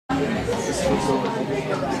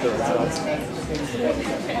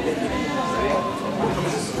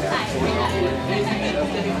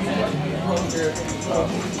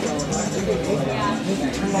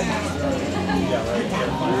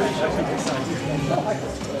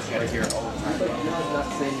Right here all the time.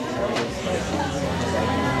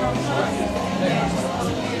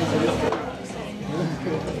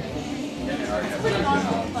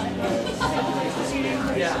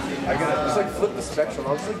 I gotta just like flip the spectrum.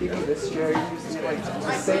 I'll just like give you this chair. You just like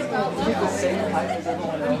the same, keep the same height as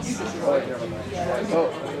everyone else. Oh, never mind. Oh,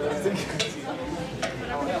 I think.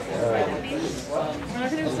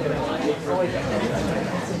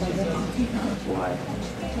 Why?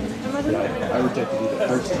 Yeah, I rejected you the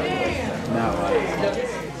first time. Now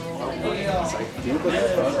it's like, dude, what the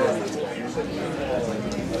fuck?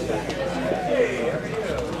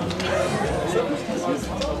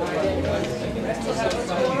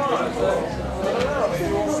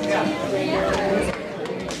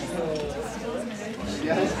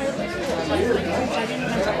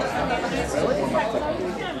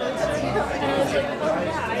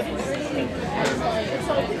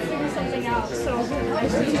 Something else. So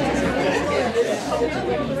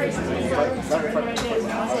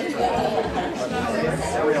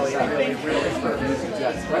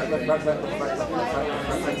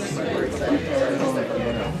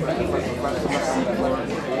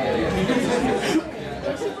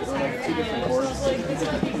two different chords.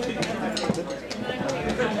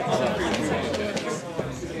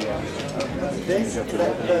 This, the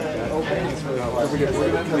opening is really hard because I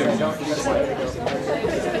don't just want to go.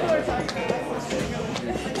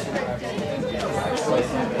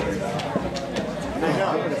 I know.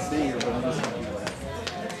 I'm going to stay here, but I'm just going to be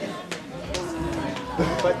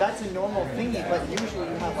like. But that's a normal thingy, but usually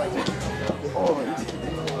you have like,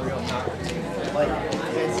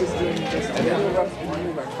 it's just doing this. I do a rough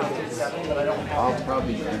one, seven, but I don't have. I'll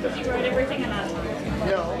probably end up. you write everything in that.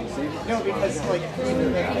 No, because like,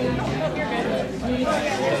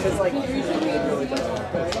 because like,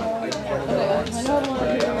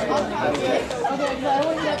 Okay, because I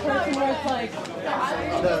want that person where it's like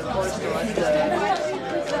the chorus goes,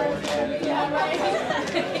 yeah, right.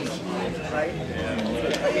 right?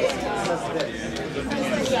 It's just this.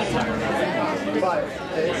 But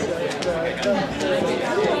this,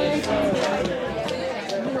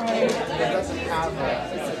 it doesn't have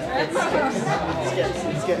it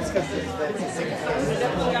skips because it's a single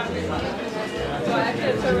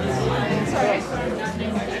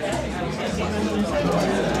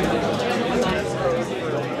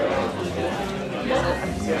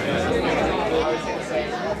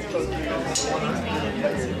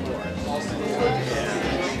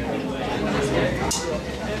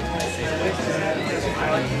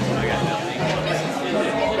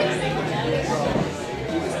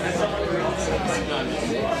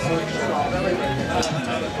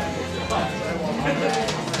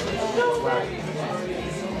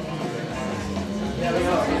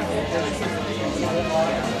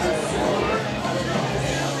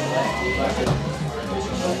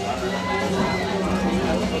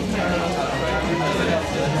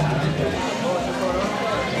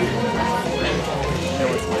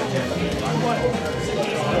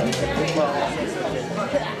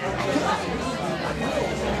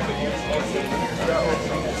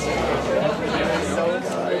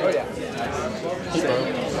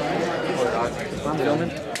I'm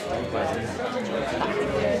filming.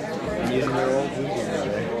 I'm using your old Zoom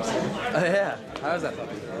today. Oh yeah, how was that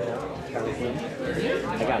puppy? Kind of fun.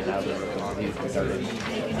 I got it out there.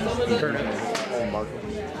 Turn it. Mark.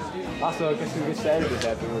 Also, guess who gets to edit this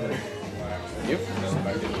afterward? You?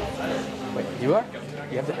 Wait, you are?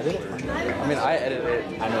 You have to edit it? I mean, I edited it.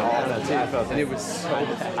 I know too. And it was so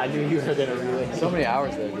bad. I knew you were gonna really. So many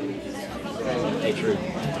hours there, dude. Hey, true.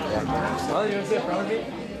 Yeah. Oh, you want to see a front of me?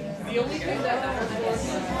 The only thing that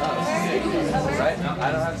right? No,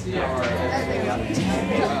 I don't have to see it.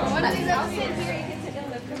 One of these I'll sit here, you can sit down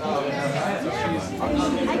the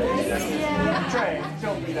Trey,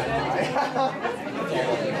 don't be that guy.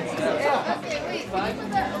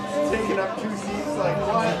 Taking up 2 seats, like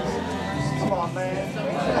what? Come on, man.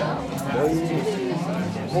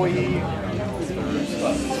 Boy.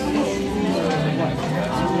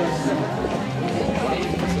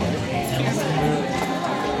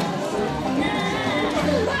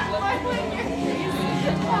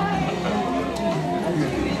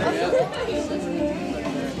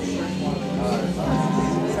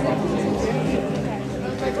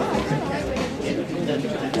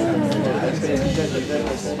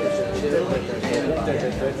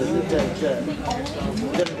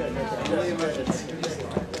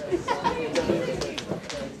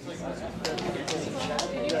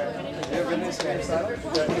 We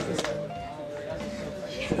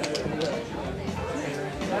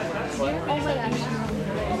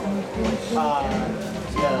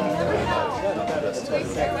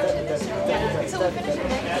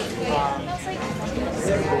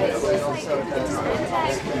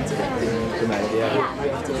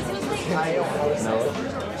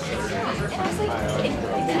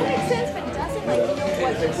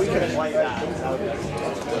could play that.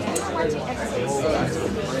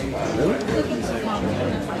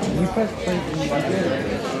 You press play and you like it.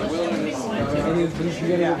 And he was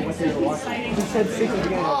together with what you were watching. He said 6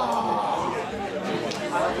 again.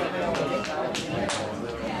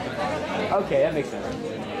 Okay, that makes sense.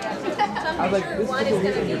 I was like, this is a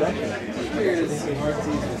weird introduction.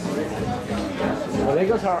 Well, there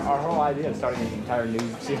goes our whole idea of starting an entire new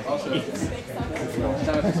series. I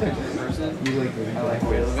like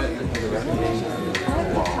way a little bit because of the reputation.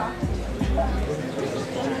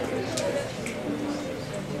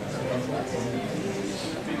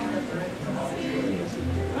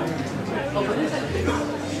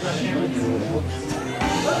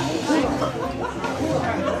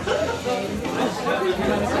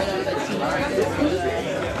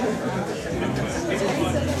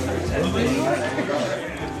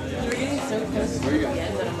 We're getting so close to the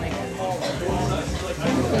end that I'm like,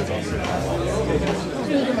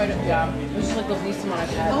 yeah, this is like the least amount I've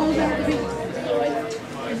had.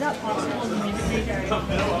 Is that possible?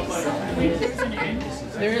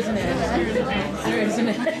 There is an end. There is an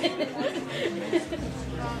end.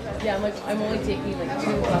 Yeah, I'm only taking like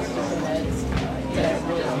 2 classes of meds that I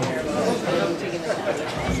really don't care about. I'm taking the classes.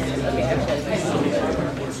 Okay, actually,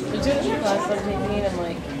 the 2 different classes I'm taking, I'm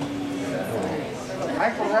like, Hi,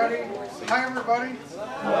 everybody. Hi, everybody.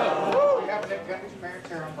 We have Nic Gundy's parents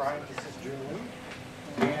here on Brian. This is Julie.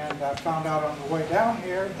 And I found out on the way down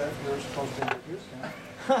here that we were supposed to introduce him.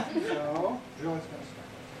 So, Julie's going to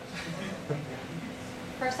start.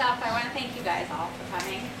 First off, I want to thank you guys all for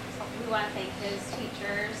coming. We want to thank his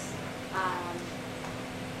teachers,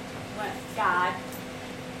 God,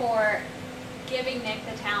 for giving Nic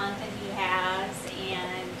the talent that he has,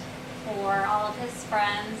 and for all of his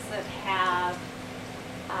friends that have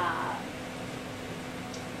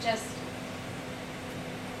just,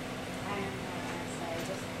 I don't know what to say,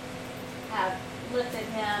 just have lifted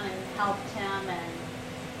him and helped him, and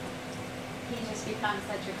he's just become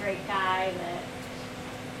such a great guy that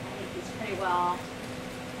I think he's pretty well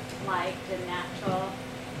liked and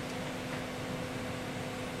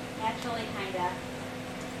naturally kind of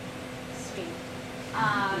sweet.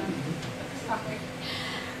 Sorry.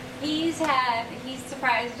 He's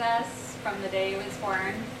surprised us from the day he was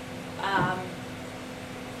born.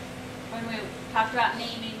 When we talked about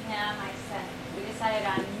naming him, we decided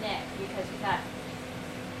on Nic because we thought,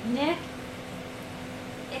 Nic,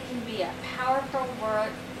 it can be a powerful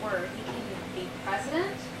word. He can be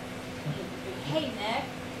president. He can be, hey, Nic.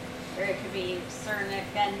 Or it could be Sir Nic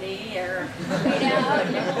Gundy, or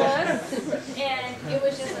Nicholas. And it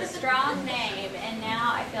was just a strong name. And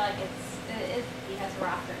now I feel like he has a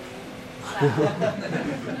rocker name.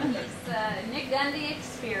 So he's Nic Gundy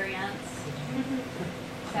Experience.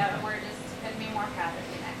 So we're just couldn't be more proud of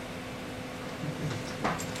you, Nic.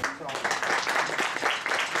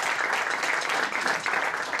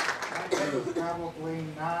 My kid was probably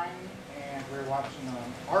 9, and we were watching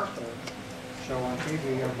Arthur show on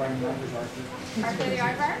TV. Everybody remembers Arthur. Arthur the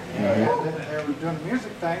Arthur? And they were doing a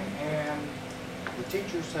music thing, and the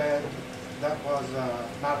teacher said that was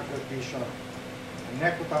not a good B sharp. And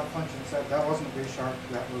Nic, without flinching, said that wasn't a B sharp,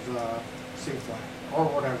 that was a C flat, or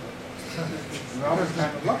whatever. And the others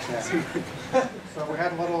kind of looked at it. So we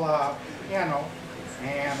had a little piano,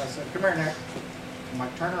 and I said, come here, Nic. I'm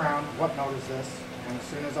like, turn around, what note is this? And as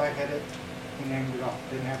soon as I hit it, he named it off.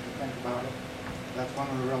 Didn't have to think about it. That's when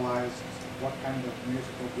we realized what kind of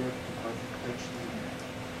musical gift or pitch he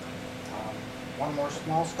had. One more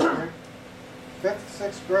small story. 5th,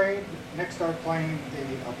 6th grade, Nic started playing the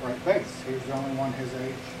upright bass. He was the only one his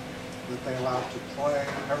age that they allowed to play.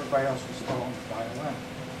 Everybody else was still on the violin.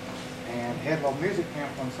 And he had a little music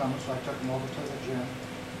camp one summer, so I took him over to the gym.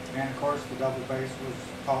 And of course, the double bass was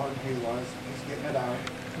taller than he was. He's getting it out.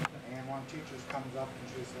 And one teacher comes up and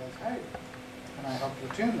she says, hey, can I help you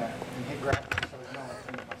tune that? And he grabbed it and says, no, I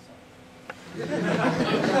tuned it myself.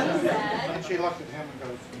 And she looked at him and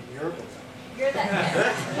goes, you're the one. You're that guy.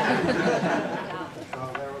 So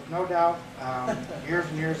there was no doubt years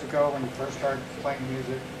and years ago when he first started playing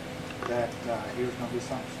music that he was going to be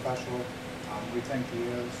something special. We think he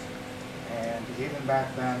is. And even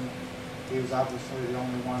back then, he was obviously the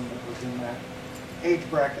only one that was in that age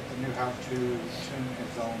bracket that knew how to tune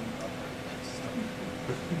his own upright bass.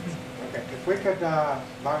 Okay, good. If we could bow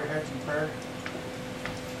your heads in prayer.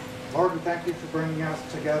 Lord, we thank you for bringing us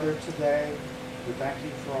together today. We thank you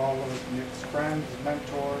for all of Nick's friends,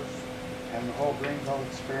 mentors, and the whole Greenville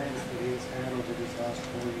experience that he has had over these last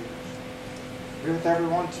 4 years. Be with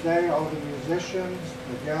everyone today, all the musicians,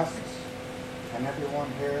 the guests, and everyone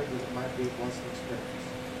here, that it might be a blessed experience.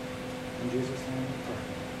 In Jesus' name we pray.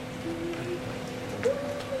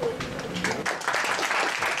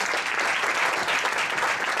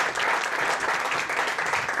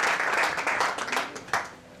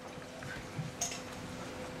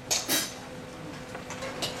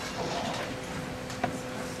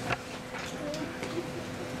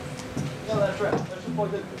 No, that's right. That's the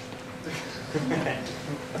point.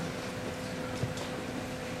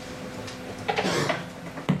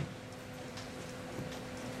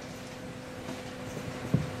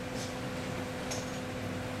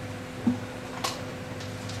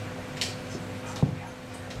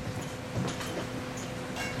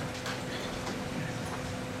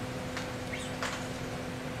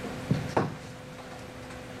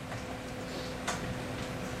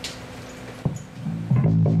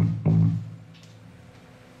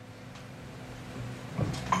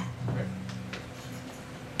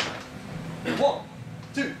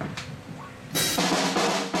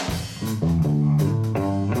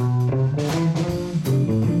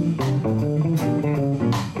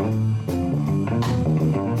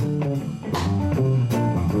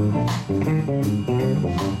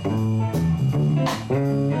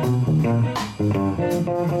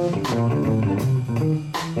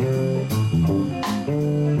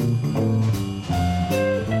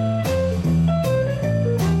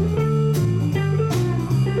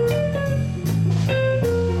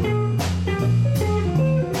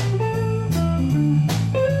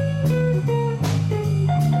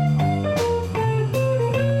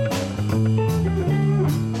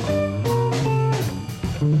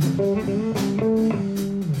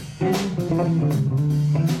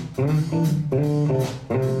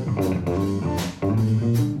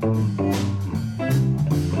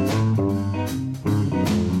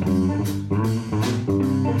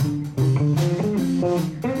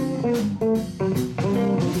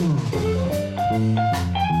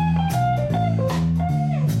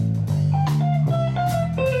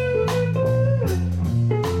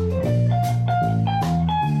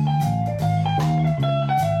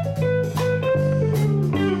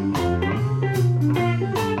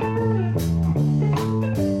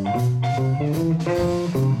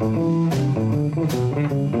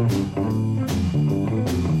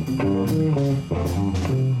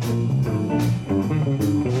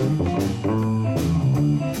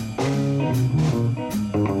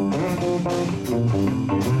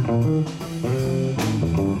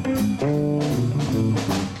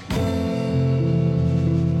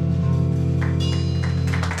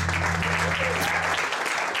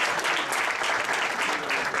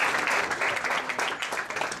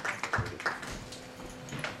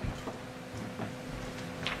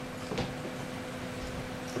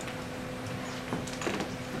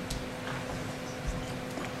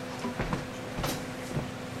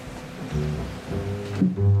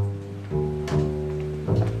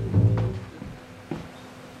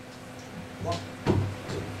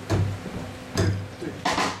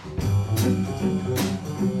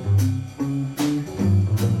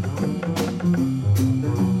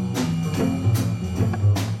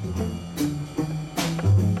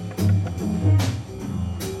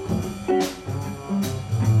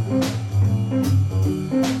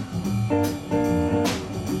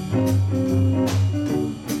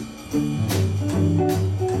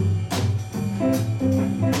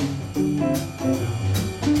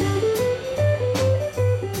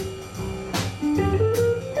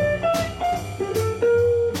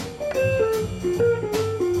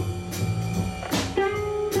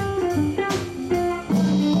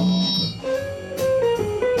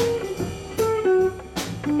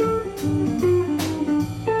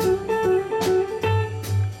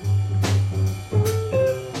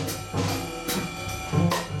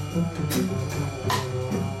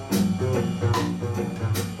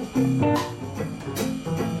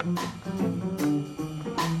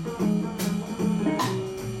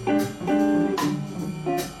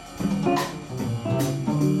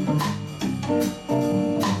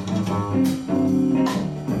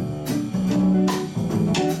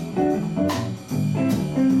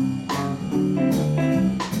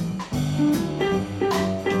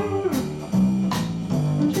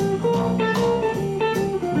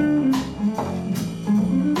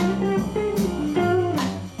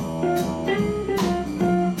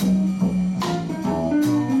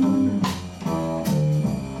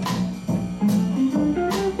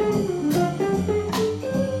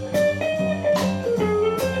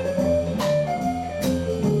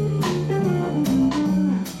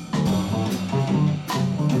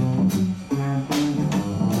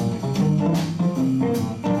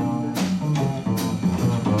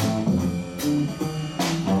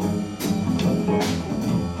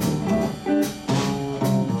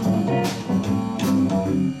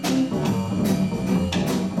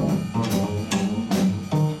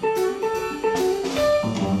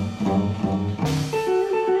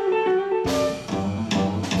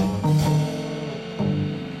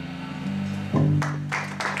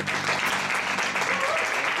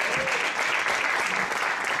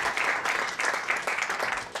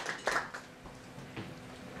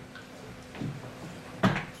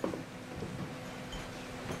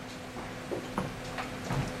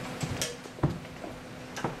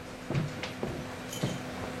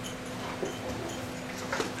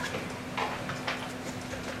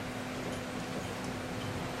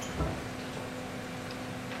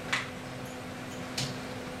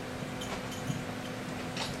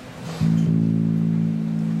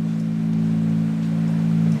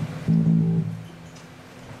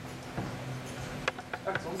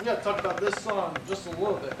 about this song just a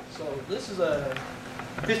little bit. So this is a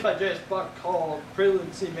piece by J.S. Bach called Prelude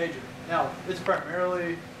in C Major. Now, it's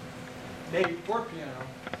primarily made for piano.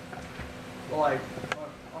 But like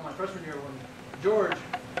on my freshman year when George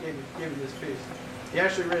gave me this piece, he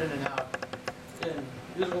actually written it out in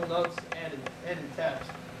musical notes and in tabs.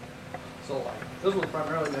 So like this was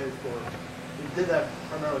primarily made for, he did that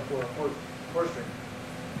primarily for four string.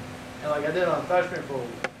 And like I did on 5-string for a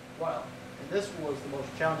while. And this was the most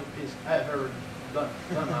challenging piece I have ever done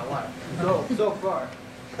in my life. So far.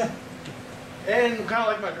 And kind of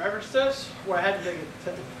like my driver's test, where I had to take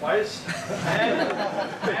it twice. I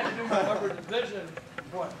had to do my upper division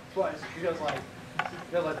twice because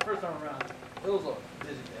the first time around, it was a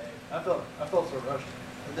busy day. I felt so rushed.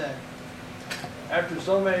 And then after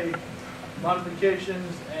so many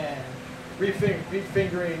modifications and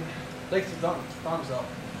refingering, thanks to Tom's help,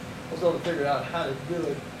 I was able to figure out how to do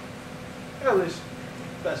it at least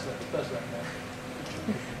best I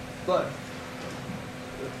can. But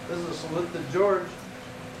this is a salute to George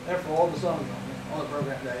and for all the songs on the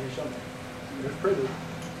program that he showed me. It's pretty.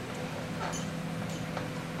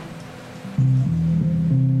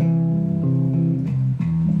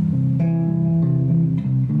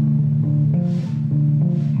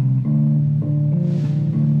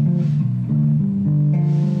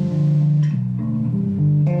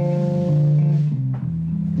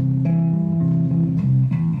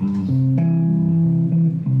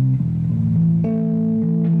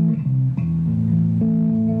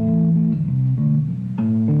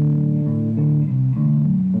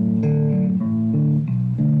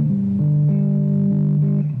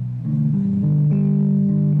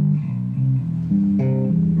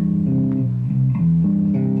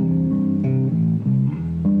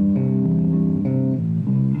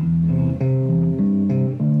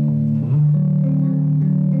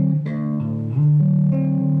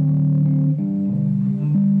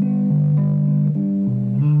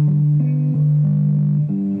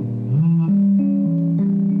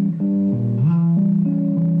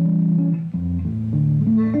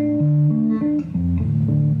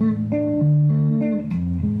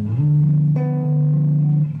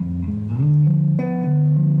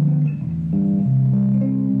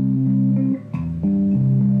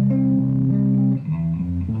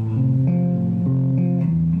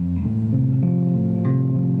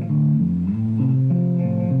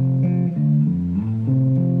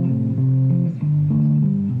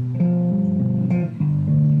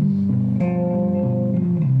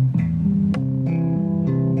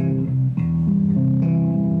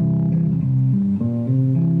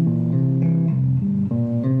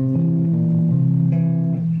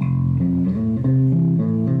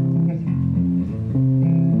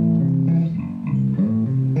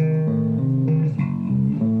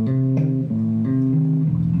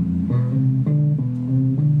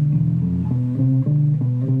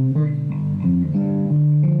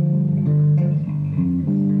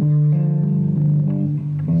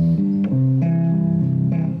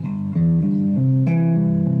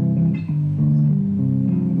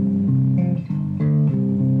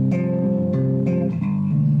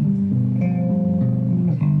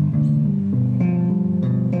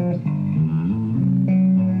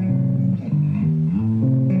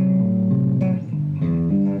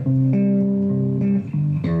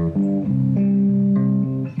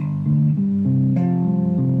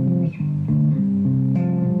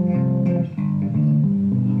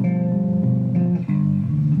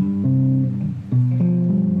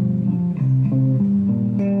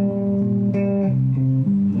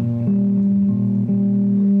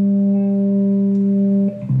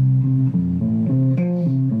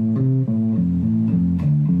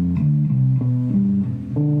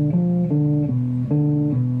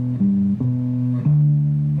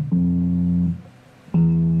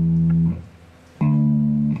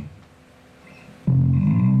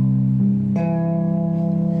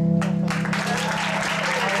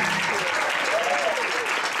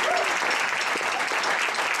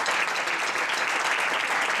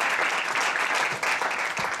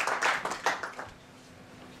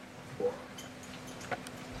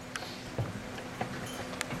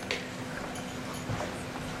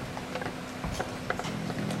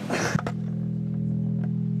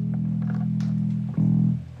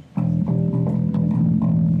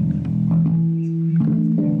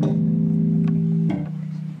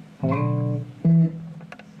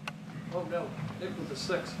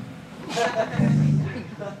 Six.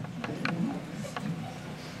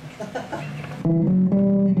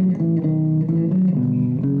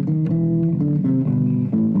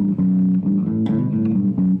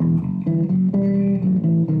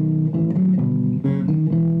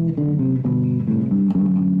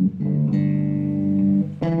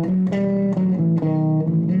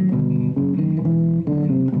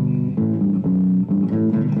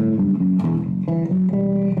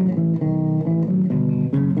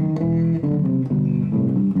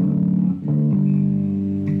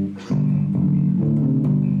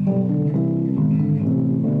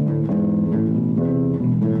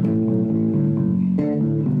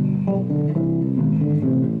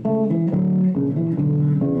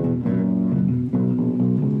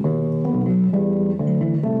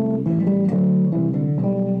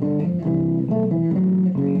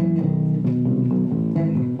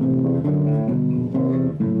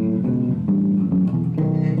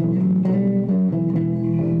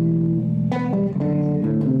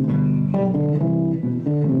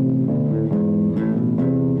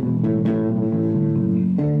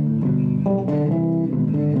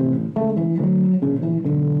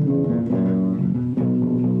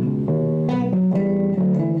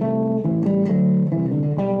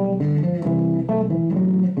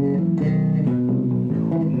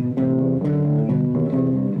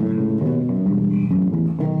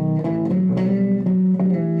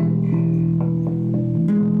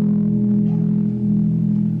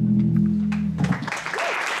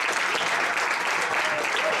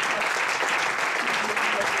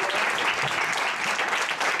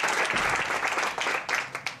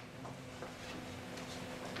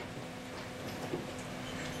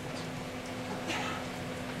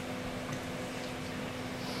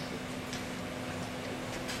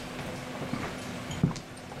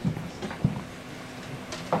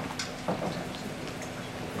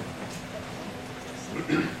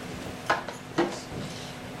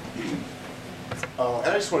 And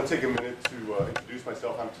I just want to take a minute to introduce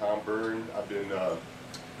myself. I'm Tom Byrne. I've been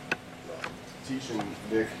teaching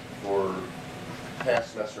Nick for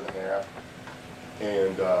past semester and a half.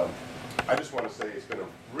 And I just want to say it's been a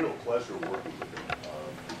real pleasure working with him.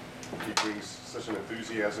 He brings such an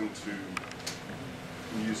enthusiasm to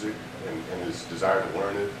music and his desire to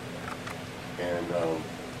learn it. And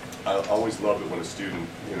I always love it when a student,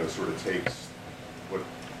 sort of takes what,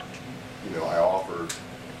 I offer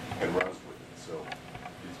and runs with it. So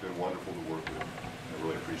it's been wonderful to work with. I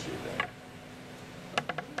really appreciate that.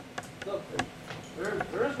 Look,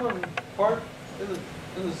 there is one part in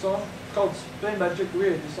the song called "Spain" by Chick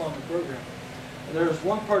Corea I, the song in the program. And there's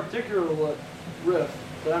one particular riff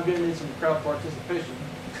that I'm going to need some crowd participation.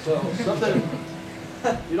 So something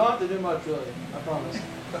you don't have to do much really, I promise.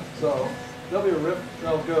 So there'll be a riff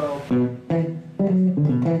that'll go.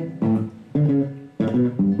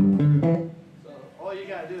 So all you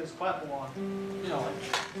gotta do is clap along.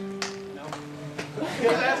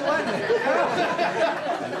 Because that's what.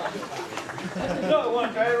 No,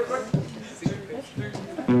 one guy real quick.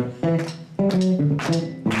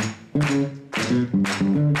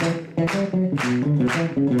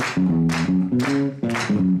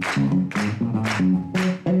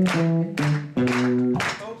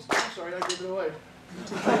 Oops, I'm sorry, I gave it away.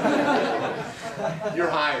 You're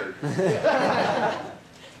hired.